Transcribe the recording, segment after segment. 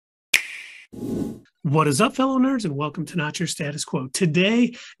What is up, fellow nerds, and welcome to Not Your Status Quo.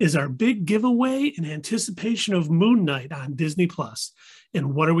 Today is our big giveaway in anticipation of Moon Knight on Disney+.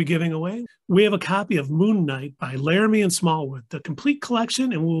 And what are we giving away? We have a copy of Moon Knight by Laramie and Smallwood, the complete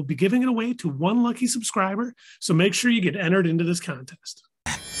collection, and we'll be giving it away to one lucky subscriber, so make sure you get entered into this contest.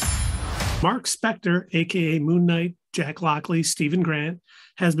 Marc Spector, aka Moon Knight, Jack Lockley, Stephen Grant,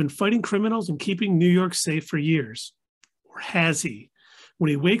 has been fighting criminals and keeping New York safe for years. Or has he? When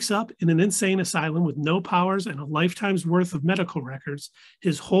he wakes up in an insane asylum with no powers and a lifetime's worth of medical records,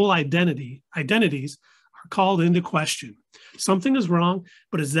 his whole identities are called into question. Something is wrong,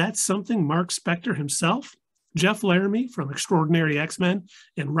 but is that something Marc Spector himself? Jeff Laramie from Extraordinary X-Men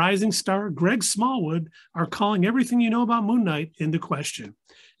and rising star Greg Smallwood are calling everything you know about Moon Knight into question.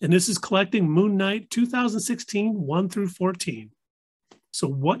 And this is collecting Moon Knight 2016 1 through 14. So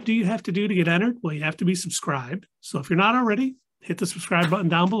what do you have to do to get entered? Well, you have to be subscribed. So if you're not already, hit the subscribe button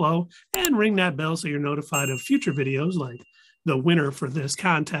down below and ring that bell so you're notified of future videos like the winner for this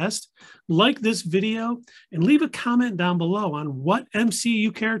contest. Like this video and leave a comment down below on what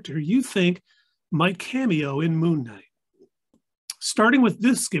MCU character you think might cameo in Moon Knight. Starting with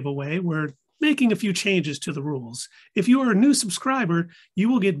this giveaway, we're making a few changes to the rules. If you are a new subscriber, you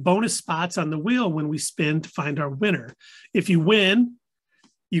will get bonus spots on the wheel when we spin to find our winner. If you win,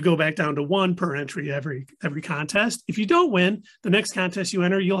 you go back down to 1 per entry every contest. If you don't win, the next contest you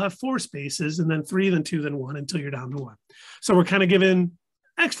enter, you'll have 4 spaces, and then 3, then 2, then 1 until you're down to 1. So we're kind of giving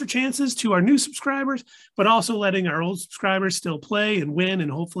extra chances to our new subscribers, but also letting our old subscribers still play and win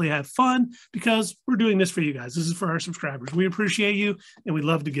and hopefully have fun because we're doing this for you guys. This is for our subscribers. We appreciate you, and we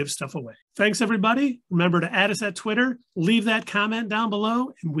love to give stuff away. Thanks, everybody. Remember to add us at Twitter, leave that comment down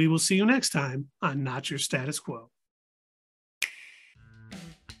below, and we will see you next time on Not Your Status Quo.